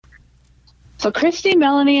So Christy,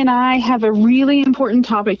 Melanie, and I have a really important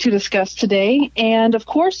topic to discuss today. And of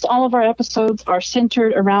course, all of our episodes are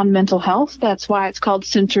centered around mental health. That's why it's called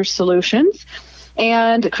Center Solutions.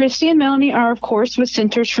 And Christy and Melanie are, of course, with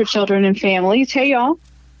Centers for Children and Families. Hey, y'all.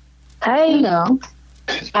 Hey. Hello.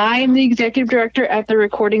 I am the executive director at the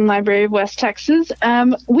Recording Library of West Texas.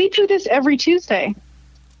 We do this every Tuesday.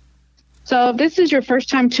 So if this is your first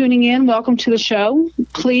time tuning in, welcome to the show.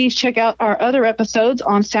 Please check out our other episodes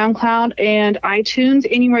on SoundCloud and iTunes,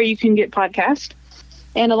 anywhere you can get podcasts.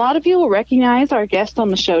 And a lot of you will recognize our guest on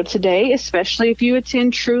the show today, especially if you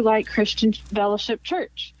attend True Light Christian Fellowship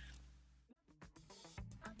Church.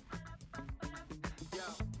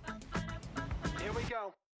 Here we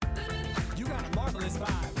go. You got a marvelous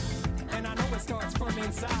vibe, and I know it starts from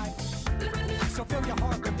inside. So fill your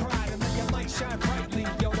heart with pride and let your light shine brightly.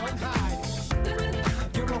 Yo, don't hide.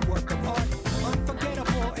 You're a work of art,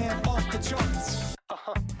 unforgettable and off the charts.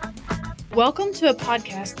 Welcome to a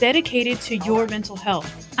podcast dedicated to your mental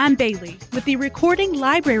health. I'm Bailey with the Recording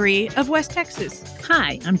Library of West Texas.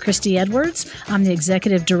 Hi, I'm Christy Edwards. I'm the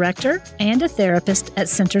Executive Director and a therapist at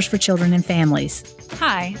Centers for Children and Families.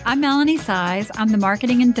 Hi, I'm Melanie Size. I'm the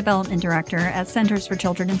Marketing and Development Director at Centers for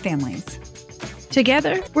Children and Families.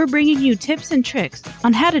 Together, we're bringing you tips and tricks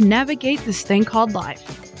on how to navigate this thing called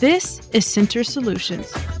life. This is Center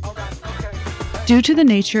Solutions. Due to the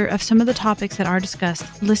nature of some of the topics that are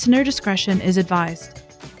discussed, listener discretion is advised.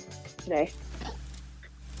 Today.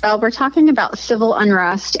 Well, we're talking about civil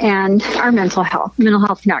unrest and our mental health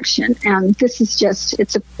connection. And this is just,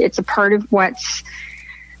 it's a part of what's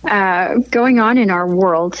going on in our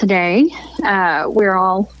world today. We're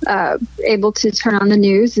all able to turn on the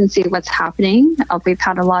news and see what's happening. We've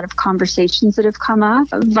had a lot of conversations that have come up.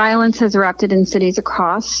 Violence has erupted in cities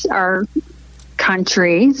across our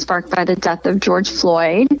country, sparked by the death of George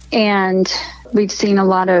Floyd. And we've seen a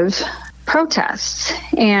lot of protests.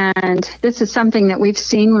 And this is something that we've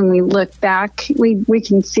seen when we look back. We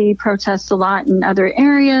can see protests a lot in other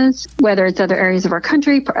areas, whether it's other areas of our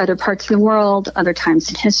country, other parts of the world, other times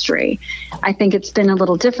in history. I think it's been a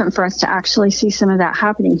little different for us to actually see some of that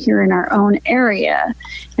happening here in our own area.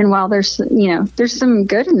 And while there's some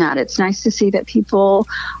good in that, it's nice to see that people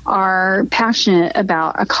are passionate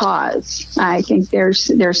about a cause. I think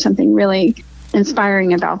there's something really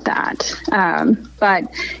inspiring about that. But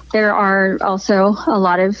there are also a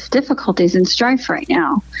lot of difficulties and strife right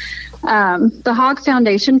now. The Hogg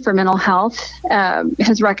Foundation for Mental Health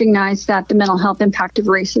has recognized that the mental health impact of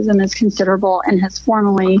racism is considerable and has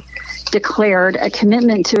formally declared a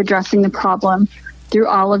commitment to addressing the problem through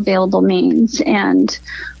all available means. And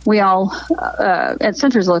we all at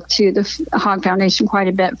Centers look to the Hogg Foundation quite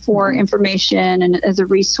a bit for information and as a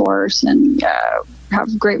resource, and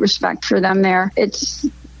have great respect for them there.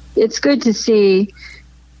 It's good to see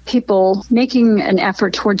people making an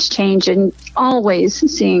effort towards change and always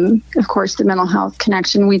seeing, of course, the mental health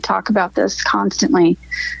connection. We talk about this constantly,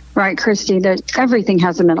 right, Christy, that everything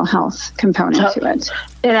has a mental health component to it.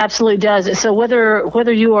 It absolutely does. So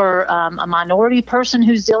whether you are a minority person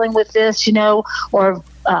who's dealing with this, or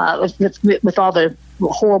with all the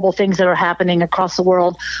horrible things that are happening across the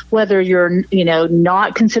world, whether you're,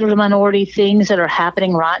 not considered a minority, things that are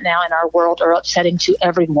happening right now in our world are upsetting to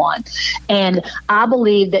everyone. And I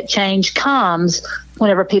believe that change comes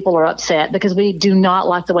whenever people are upset, because we do not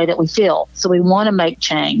like the way that we feel. So we want to make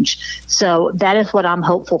change. So that is what I'm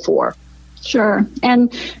hopeful for. Sure.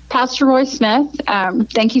 And Pastor Roy Smith,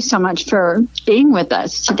 thank you so much for being with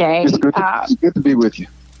us today. It's good to be with you.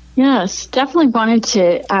 Yes, definitely wanted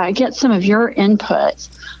to get some of your input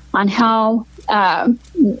on how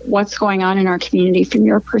what's going on in our community from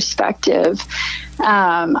your perspective.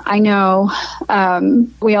 I know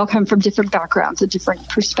we all come from different backgrounds and different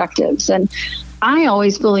perspectives, and I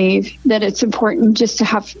always believe that it's important just to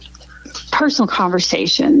have personal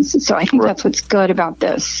conversations. So I think that's what's good about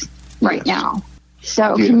this right now.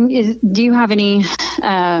 So do you have any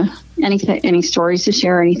stories to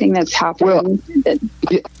share, anything that's happened?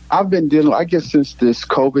 I've been dealing, I guess, since this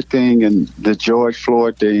COVID thing and the George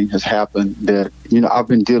Floyd thing has happened, that, I've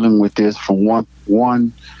been dealing with this from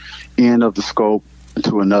one end of the scope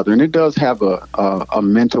to another. And it does have a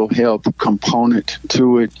mental health component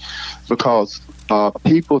to it, because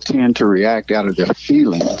people tend to react out of their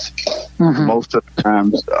feelings most of the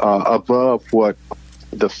times above what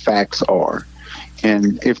the facts are.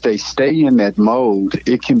 And if they stay in that mode,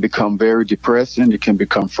 it can become very depressing. It can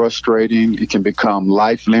become frustrating. It can become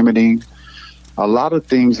life limiting. A lot of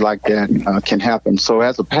things like that can happen. So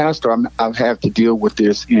as a pastor, I've had to deal with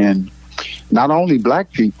this in not only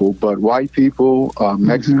black people, but white people,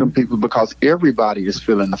 Mexican people, because everybody is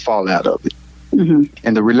feeling the fallout of it.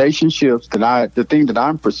 And the relationships the thing that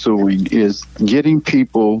I'm pursuing is getting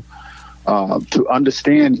people to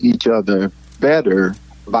understand each other better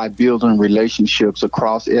by building relationships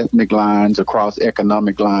across ethnic lines, across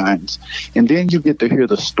economic lines. And then you get to hear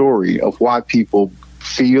the story of why people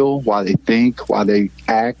feel, why they think, why they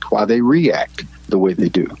act, why they react the way they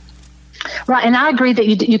do. Right, and I agree that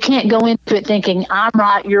you can't go into it thinking I'm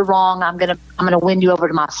right, you're wrong. I'm gonna win you over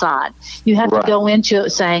to my side. You have to go into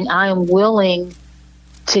it saying I am willing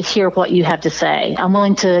to hear what you have to say. I'm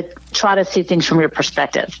willing to try to see things from your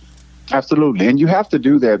perspective. Absolutely, and you have to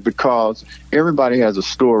do that because everybody has a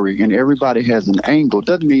story and everybody has an angle.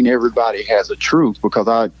 Doesn't mean everybody has a truth,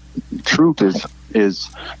 because truth is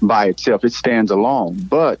by itself, it stands alone.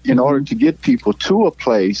 But in order to get people to a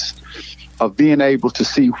place of being able to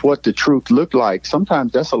see what the truth look like,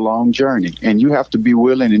 sometimes that's a long journey, and you have to be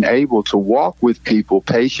willing and able to walk with people,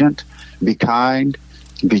 patient, be kind,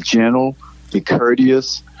 be gentle, be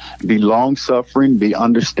courteous, be long-suffering, be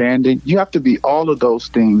understanding. You have to be all of those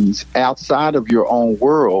things outside of your own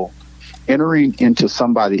world, entering into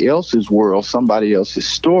somebody else's world, somebody else's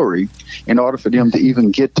story, in order for them to even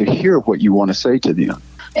get to hear what you want to say to them.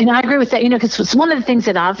 And I agree with that, because one of the things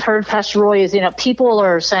that I've heard, Pastor Roy, is, people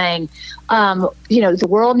are saying, the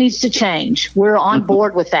world needs to change. We're on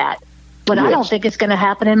board with that. But yes. I don't think it's going to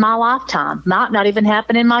happen in my lifetime, not even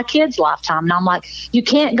happen in my kids' lifetime. And I'm like, you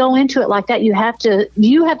can't go into it like that. You have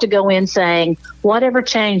to go in saying, whatever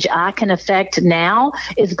change I can affect now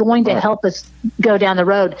is going to help us go down the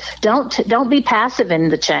road. Don't be passive in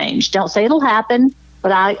the change. Don't say it'll happen.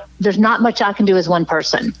 But there's not much I can do as one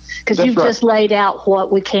person, because you've just laid out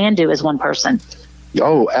what we can do as one person.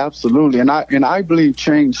 Oh, absolutely. And I believe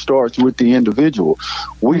change starts with the individual.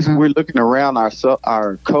 We're looking around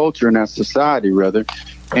our culture and our society, rather,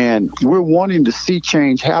 and we're wanting to see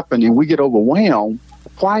change happen, and we get overwhelmed.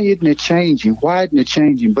 Why isn't it changing? Why isn't it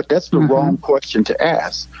changing? But that's the wrong question to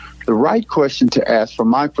ask. The right question to ask, from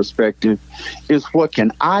my perspective, is what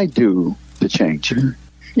can I do to change it?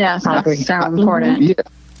 Yes, that's so important. Yeah,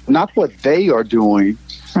 not what they are doing,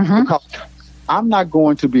 because I'm not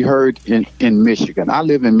going to be heard in Michigan. I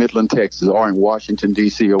live in Midland, Texas, or in Washington,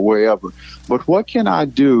 D.C., or wherever. But what can I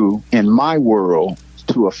do in my world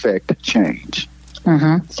to affect change?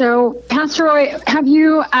 So, Pastor Roy, have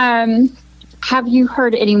you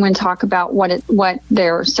heard anyone talk about what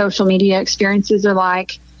their social media experiences are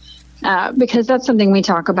like? Because that's something we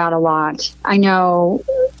talk about a lot. I know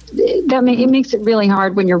that it makes it really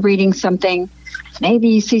hard when you're reading something. Maybe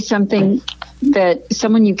you see something that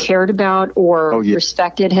someone you cared about or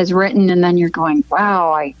respected has written, and then you're going,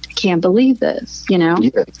 wow, I can't believe this,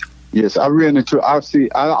 Yes, I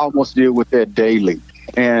almost deal with that daily.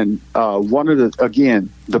 And one of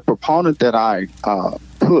the proponent that I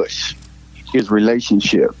push is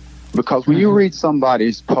relationship. Because when you read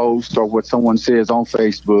somebody's post or what someone says on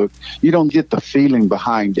Facebook, you don't get the feeling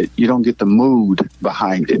behind it. You don't get the mood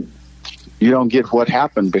behind it. You don't get what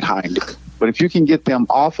happened behind it. But if you can get them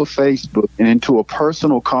off of Facebook and into a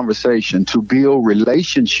personal conversation to build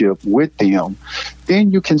relationship with them,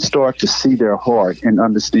 then you can start to see their heart and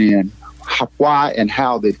understand why and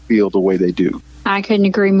how they feel the way they do. I couldn't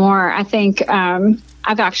agree more. I think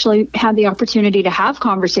I've actually had the opportunity to have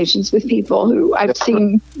conversations with people who I've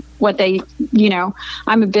seen what they,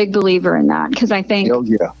 I'm a big believer in that, because I think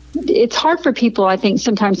it's hard for people, I think,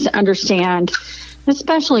 sometimes to understand,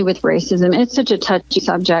 especially with racism. It's such a touchy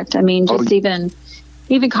subject. I mean, just even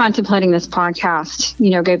contemplating this podcast,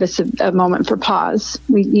 gave us a moment for pause.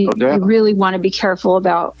 We really want to be careful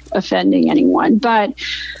about offending anyone. But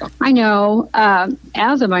I know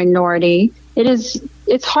as a minority,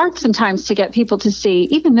 it's hard sometimes to get people to see,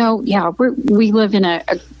 even though, we live in a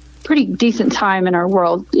pretty decent time in our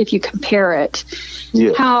world, if you compare it,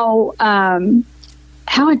 how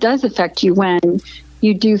it does affect you when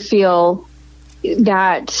you do feel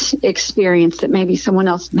that experience that maybe someone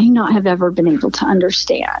else may not have ever been able to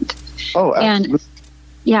understand. Oh, absolutely.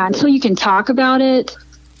 And until you can talk about it,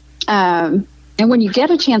 and when you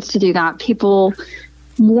get a chance to do that, people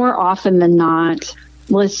more often than not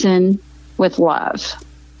listen with love.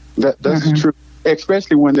 That's true,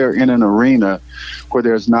 especially when they're in an arena where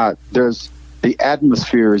the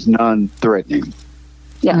atmosphere is non-threatening.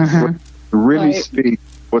 Yeah. Really speak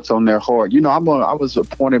what's on their heart. I was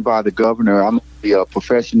appointed by the governor. I'm the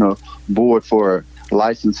professional board for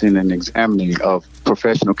licensing and examining of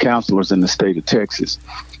professional counselors in the state of Texas.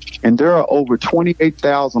 And there are over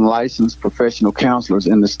 28,000 licensed professional counselors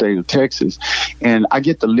in the state of Texas. And I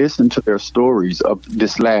get to listen to their stories of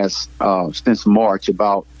this last, since March,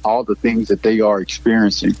 about all the things that they are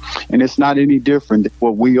experiencing. And it's not any different than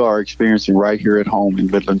what we are experiencing right here at home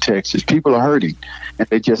in Midland, Texas. People are hurting, and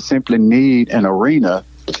they just simply need an arena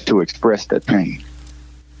to express that pain.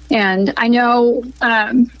 And I know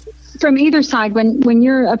from either side, when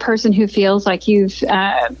you're a person who feels like you've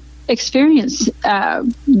experienced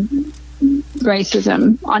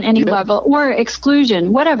racism on any level or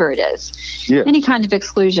exclusion, whatever it is, any kind of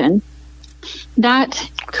exclusion, that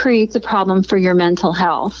creates a problem for your mental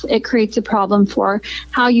health. It creates a problem for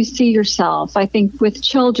how you see yourself. I think with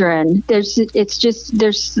children,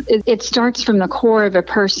 it starts from the core of a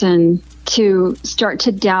person to start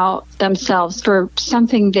to doubt themselves for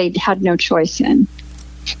something they had no choice in.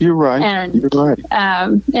 You're right. You're right.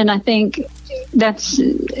 And I think that's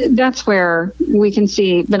where we can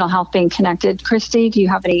see mental health being connected. Christy, do you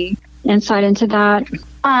have any insight into that?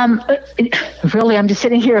 Really, I'm just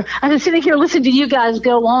sitting here listening to you guys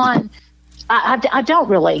go on. I don't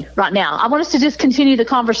really right now. I want us to just continue the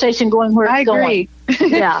conversation going where it's going.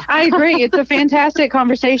 Yeah, I agree. It's a fantastic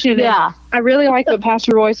conversation. Yeah. I really like what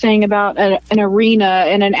Pastor Roy's saying about an arena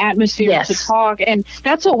and an atmosphere to talk. And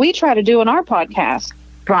that's what we try to do in our podcast.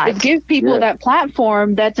 Right. Is give people that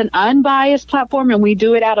platform that's an unbiased platform, and we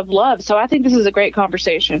do it out of love. So I think this is a great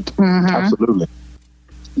conversation. Mm-hmm. Absolutely.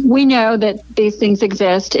 We know that these things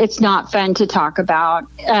exist. It's not fun to talk about.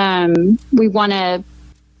 We want to,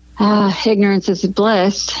 ignorance is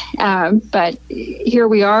bliss. But here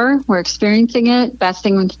we are, we're experiencing it. Best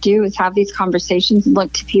thing we can do is have these conversations and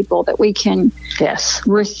look to people that we can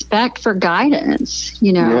respect for guidance.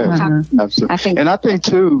 You know, absolutely.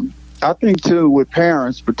 I think too, with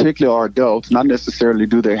parents, particularly our adults, not necessarily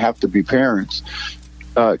do they have to be parents.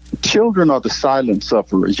 Children are the silent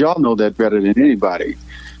sufferers. Y'all know that better than anybody.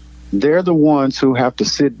 They're the ones who have to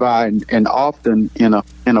sit by, and often in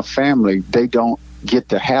a family, they don't get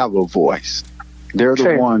to have a voice. They're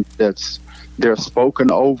the ones they're spoken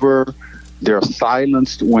over, they're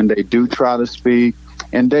silenced when they do try to speak,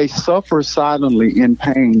 and they suffer silently in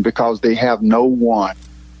pain because they have no one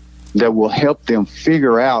that will help them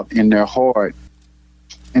figure out in their heart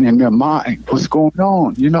and in their mind what's going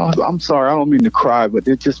on. You know, I'm sorry, I don't mean to cry, but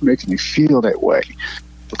it just makes me feel that way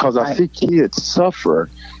because I see kids suffer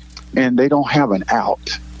and they don't have an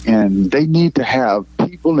out, and they need to have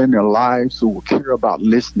people in their lives who will care about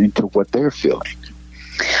listening to what they're feeling.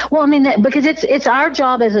 Well, I mean, because it's our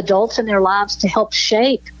job as adults in their lives to help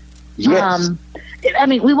shape. Yes. I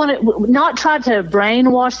mean, we want to not try to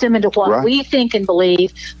brainwash them into what we think and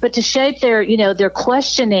believe, but to shape their, their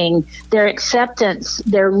questioning, their acceptance,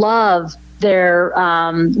 their love, their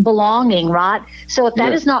belonging, right? So if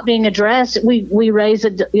that is not being addressed, we raise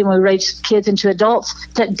kids into adults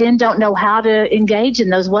that then don't know how to engage in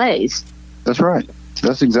those ways. That's right.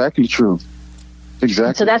 That's exactly true.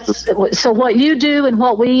 Exactly. So what you do and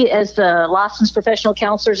what we as the licensed professional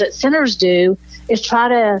counselors at centers do is try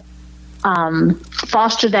to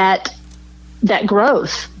foster that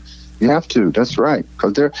growth. You have to. That's right.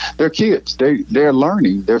 Because they're kids. They're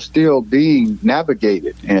learning. They're still being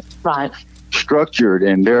navigated and structured,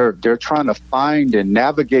 and they're trying to find and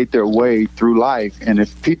navigate their way through life. And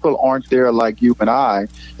if people aren't there like you and I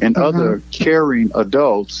and other caring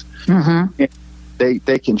adults,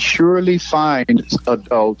 they can surely find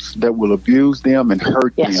adults that will abuse them and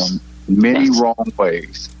hurt them in many wrong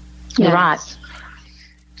ways. Yes. Right.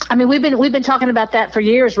 I mean, we've been talking about that for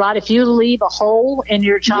years, right? If you leave a hole in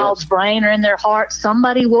your child's brain or in their heart,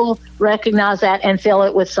 somebody will recognize that and fill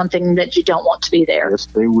it with something that you don't want to be there. Yes,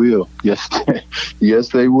 they will. Yes, yes,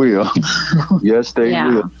 they will. Yes, they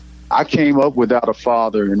will. I came up without a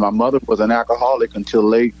father, and my mother was an alcoholic until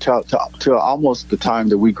late, till almost the time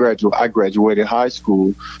that I graduated high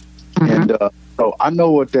school, and so I know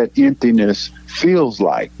what that emptiness feels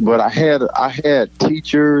like. But I had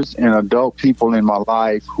teachers and adult people in my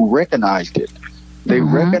life who recognized it. They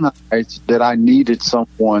recognized that I needed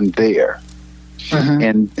someone there,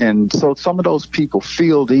 and so some of those people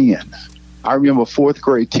filled in. I remember a fourth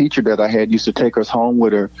grade teacher that I had used to take us home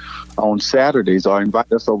with her on Saturdays, or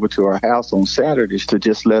invite us over to her house on Saturdays to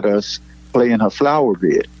just let us play in her flower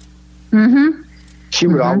bed. She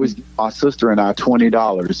would always give my sister and I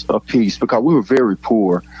 $20 a piece because we were very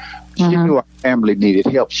poor. She knew our family needed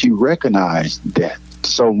help. She recognized that.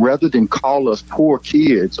 So rather than call us poor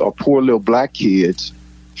kids or poor little black kids,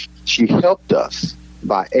 she helped us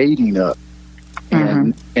by aiding us.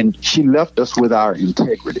 And she left us with our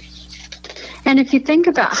integrity. And if you think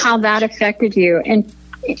about how that affected you, and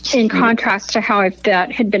in contrast to how if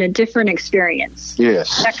that had been a different experience,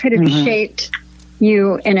 Yes. that could have shaped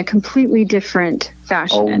you in a completely different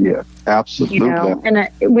fashion. Oh, yeah. Absolutely. You know, and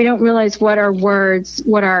we don't realize what our words,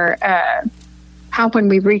 how when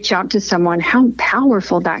we reach out to someone, how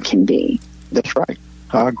powerful that can be. That's right.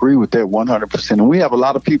 I agree with that 100%. And we have a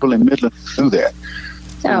lot of people in Midland who do that.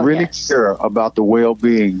 They really care about the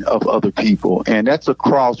well-being of other people. And that's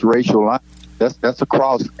across racial lines. That's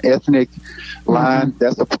across ethnic lines.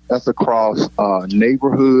 That's across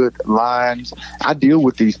neighborhood lines. I deal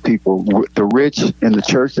with these people. The rich in the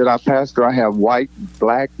church that I pastor, I have white,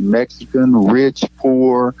 black, Mexican, rich,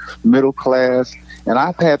 poor, middle class. And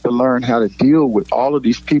I've had to learn how to deal with all of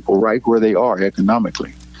these people right where they are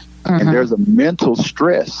economically. And there's a mental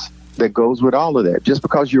stress that goes with all of that. Just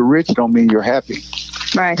because you're rich don't mean you're happy.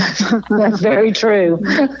 Right. That's very true.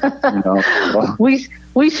 You know?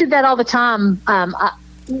 We see that all the time.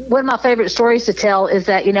 One of my favorite stories to tell is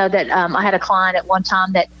that, I had a client at one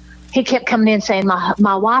time that he kept coming in saying,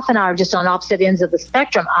 my wife and I are just on opposite ends of the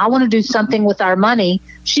spectrum. I want to do something with our money.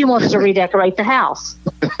 She wants to redecorate the house.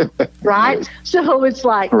 Right? So it's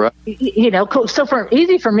like, so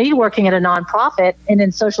easy for me working at a nonprofit and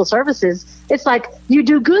in social services, it's like you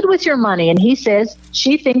do good with your money. And he says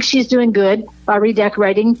she thinks she's doing good by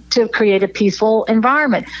redecorating to create a peaceful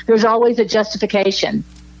environment. There's always a justification.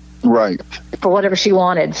 Right. For whatever she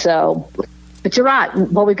wanted. So, but you're right.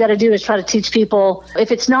 What we've got to do is try to teach people,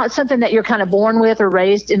 if it's not something that you're kind of born with or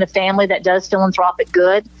raised in a family that does philanthropic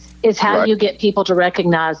good, is how you get people to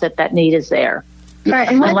recognize that need is there. Right.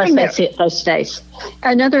 And unless they see it face to face.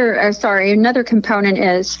 Another component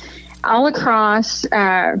is all across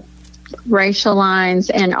racial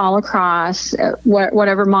lines and all across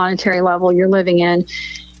whatever monetary level you're living in,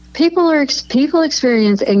 people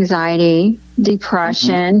experience anxiety,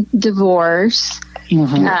 depression, divorce,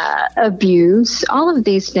 abuse. All of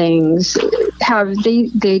these things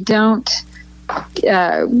they don't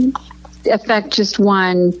affect just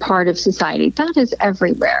one part of society. That is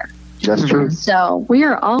everywhere. That's true. So we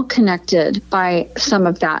are all connected by some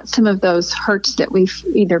of those hurts that we've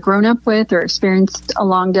either grown up with or experienced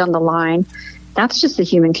along down the line. That's just the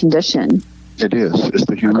human condition. It is. It's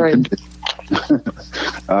the human condition.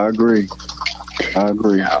 I agree.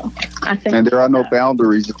 I think, and there are no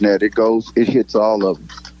boundaries in that. It hits all of them.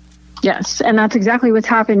 Yes, and that's exactly what's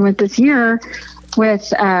happened with this year with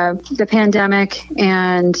the pandemic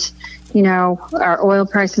and, our oil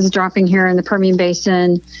prices dropping here in the Permian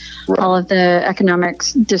Basin, all of the economic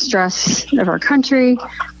distress of our country.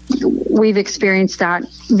 We've experienced that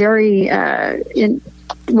very,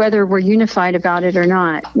 whether we're unified about it or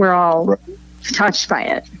not, we're all touched by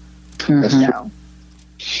it. And,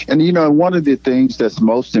 one of the things that's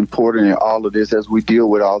most important in all of this as we deal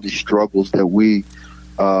with all these struggles that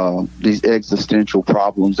these existential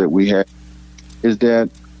problems that we have, is that,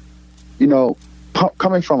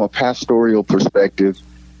 coming from a pastoral perspective,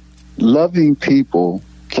 loving people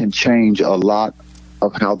can change a lot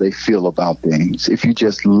of how they feel about things. If you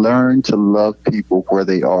just learn to love people where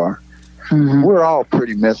they are. We're all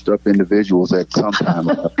pretty messed up individuals at some time.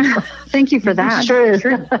 Thank you for that. Sure.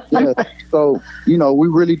 So, we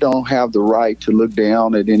really don't have the right to look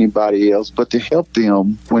down at anybody else, but to help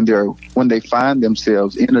them when they find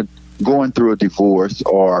themselves going through a divorce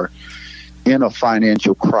or in a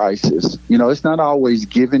financial crisis. It's not always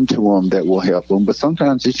given to them that will help them, but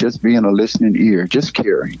sometimes it's just being a listening ear, just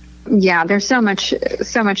caring. Yeah, there's so much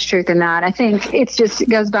truth in that. I think it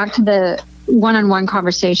goes back to the one-on-one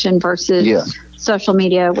conversation versus social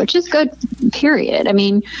media, which is good, period. I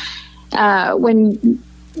mean, when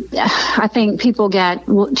I think people get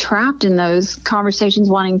trapped in those conversations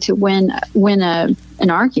wanting to win an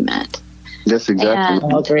argument. That's exactly.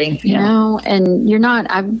 I agree. And you're not.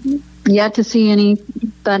 I've yet to see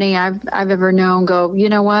anybody I've ever known go, you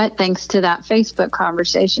know what? Thanks to that Facebook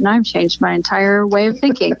conversation, I've changed my entire way of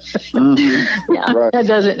thinking. That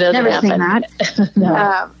doesn't never happen. seen that.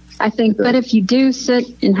 No. I think, but if you do sit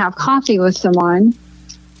and have coffee with someone,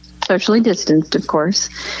 socially distanced, of course,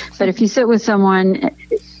 but if you sit with someone,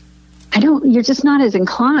 you're just not as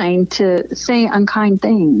inclined to say unkind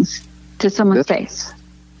things to someone's face.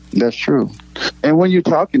 That's true. And when you're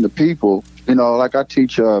talking to people, like I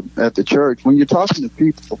teach at the church, when you're talking to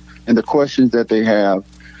people and the questions that they have,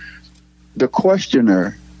 the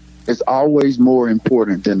questioner is always more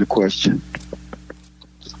important than the question.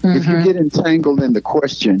 If you get entangled in the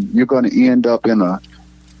question, you're going to end up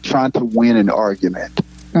trying to win an argument.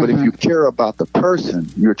 But if you care about the person,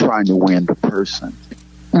 you're trying to win the person.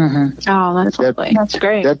 Oh, that's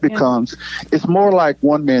great. That becomes, it's more like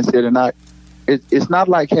one man said, and it's not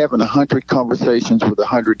like having 100 conversations with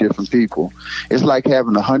 100 different people. It's like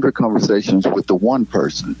having 100 conversations with the one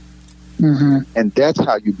person. And that's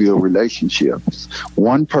how you build relationships,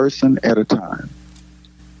 one person at a time.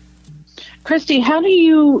 Christy, how do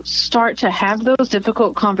you start to have those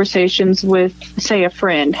difficult conversations with, say, a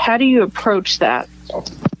friend? How do you approach that?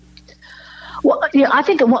 Well, I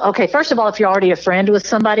think, okay, first of all, if you're already a friend with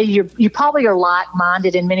somebody, you probably are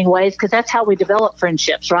like-minded in many ways, because that's how we develop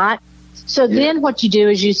friendships, right? So then what you do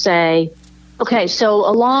is you say, okay,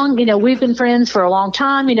 so we've been friends for a long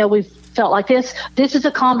time, we've felt like this is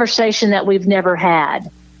a conversation that we've never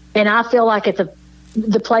had. And I feel like at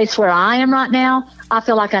the place where I am right now, I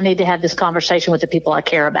feel like I need to have this conversation with the people I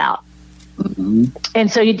care about.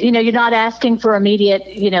 And so, you're not asking for immediate,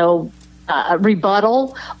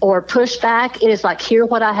 rebuttal or pushback. It is like, hear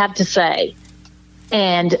what I have to say.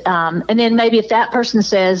 And then maybe if that person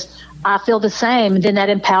says, I feel the same, then that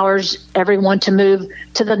empowers everyone to move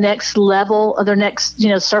to the next level of their next,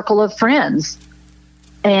 circle of friends.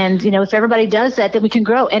 And, if everybody does that, then we can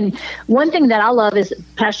grow. And one thing that I love is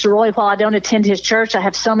Pastor Roy, while I don't attend his church, I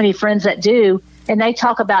have so many friends that do. And they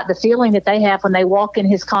talk about the feeling that they have when they walk in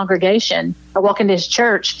his congregation or walk into his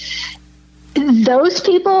church. Those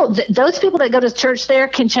people that go to church there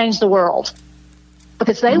can change the world,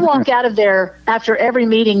 because they walk out of there after every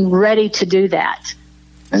meeting ready to do that.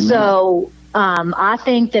 So I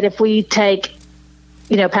think that if we take,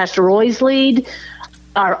 Pastor Roy's lead,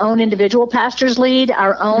 our own individual pastor's lead,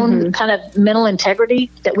 our own kind of mental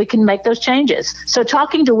integrity, that we can make those changes. So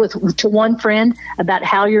talking to one friend about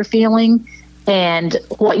how you're feeling and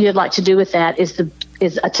what you'd like to do with that is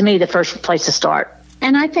to me the first place to start.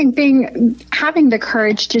 And I think having the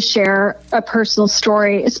courage to share a personal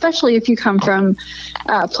story, especially if you come from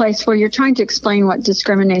a place where you're trying to explain what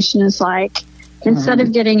discrimination is like, instead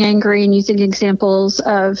of getting angry and using examples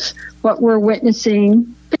of what we're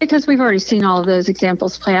witnessing, because we've already seen all of those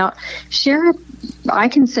examples play out, share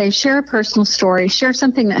a personal story, share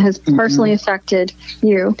something that has personally affected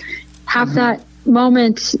you. Have that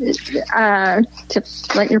moment to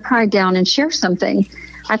let your pride down and share something.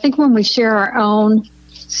 I think when we share our own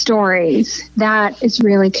stories, that is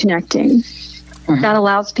really connecting. That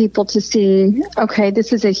allows people to see, okay,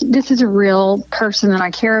 this is a real person that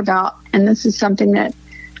I care about, and this is something that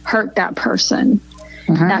hurt that person.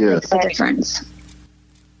 That makes a difference.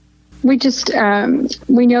 We just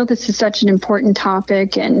we know this is such an important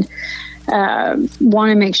topic, and want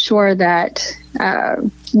to make sure that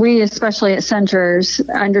we, especially at Centers,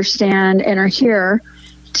 understand and are here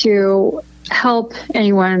to help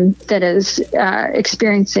anyone that is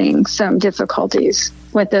experiencing some difficulties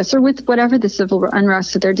with this or with whatever the civil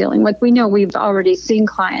unrest that they're dealing with. We know we've already seen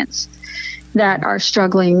clients that are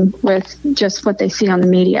struggling with just what they see on the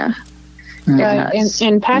media.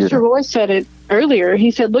 And Pastor Roy said it earlier.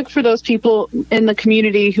 He said, look for those people in the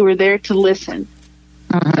community who are there to listen.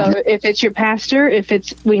 So if it's your pastor,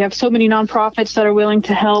 we have so many nonprofits that are willing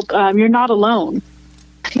to help, you're not alone.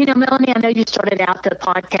 Melanie, I know you started out the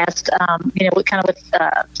podcast, with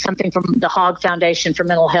something from the Hogg Foundation for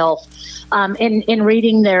Mental Health. In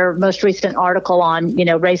reading their most recent article on,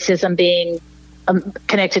 racism being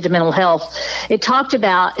connected to mental health, it talks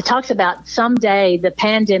about someday the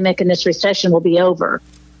pandemic and this recession will be over.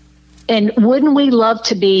 And wouldn't we love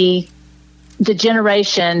to be the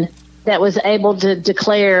generation that was able to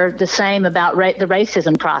declare the same about the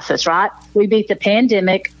racism process, right? We beat the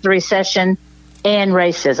pandemic, the recession, and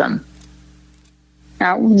racism.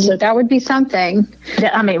 So that would be something.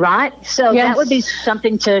 Right? So that would be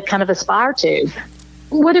something to kind of aspire to.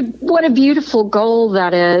 What a beautiful goal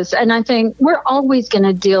that is. And I think we're always going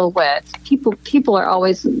to deal with people are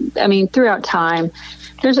always, throughout time,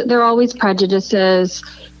 there are always prejudices.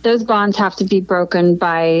 Those bonds have to be broken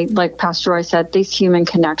by, like Pastor Roy said, these human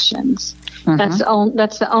connections. That's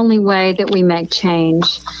the only way that we make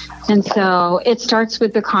change. And so it starts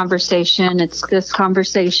with the conversation. It's this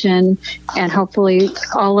conversation, and hopefully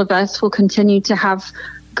all of us will continue to have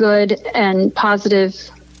good and positive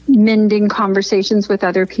mending conversations with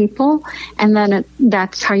other people. And then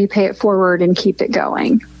that's how you pay it forward and keep it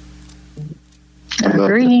going. I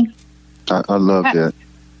agree. I love that.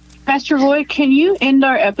 Pastor Roy, can you end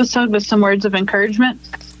our episode with some words of encouragement?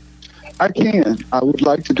 I can. I would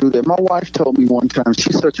like to do that. My wife told me one time,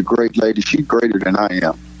 she's such a great lady. She's greater than I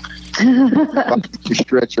am. To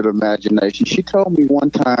stretch her imagination. She told me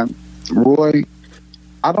one time, Roy,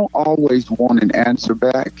 I don't always want an answer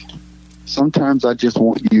back. Sometimes I just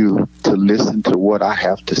want you to listen to what I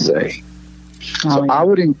have to say. I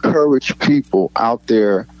would encourage people out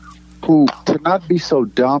there to not be so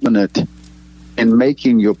dominant in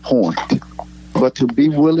making your point, but to be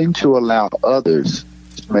willing to allow others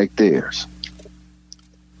to make theirs.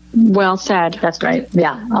 Well said. That's great.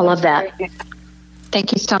 Yeah, I love that.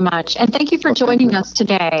 Thank you so much. And thank you for joining us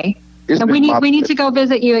today. It's And been we need to go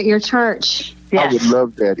visit you at your church. I would Yes.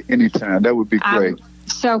 love that anytime. That would be great. I'm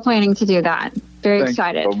so planning to do that. Very Thank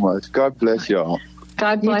excited. you so much. God bless y'all.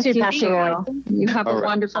 God bless too, you Pastor too. You have All a right.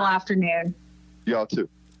 wonderful afternoon. Y'all too.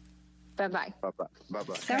 Bye-bye. Bye-bye.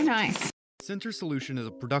 Bye-bye. So nice. Center Solution is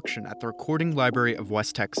a production at the Recording Library of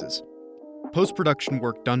West Texas. Post-production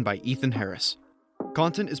work done by Ethan Harris.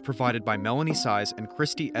 Content is provided by Melanie Size and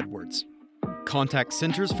Christy Edwards. Contact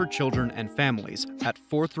Centers for Children and Families at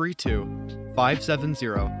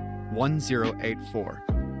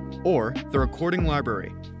 432-570-1084 or the Recording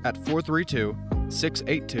Library at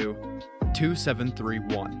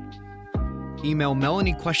 432-682-2731. Email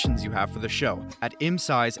Melanie questions you have for the show at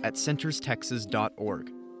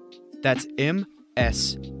msize@centerstexas.org. That's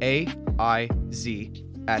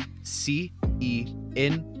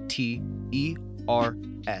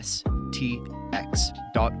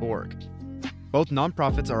MSAIZ@CENTERSTX.org. Both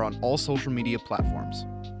nonprofits are on all social media platforms.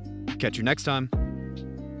 Catch you next time.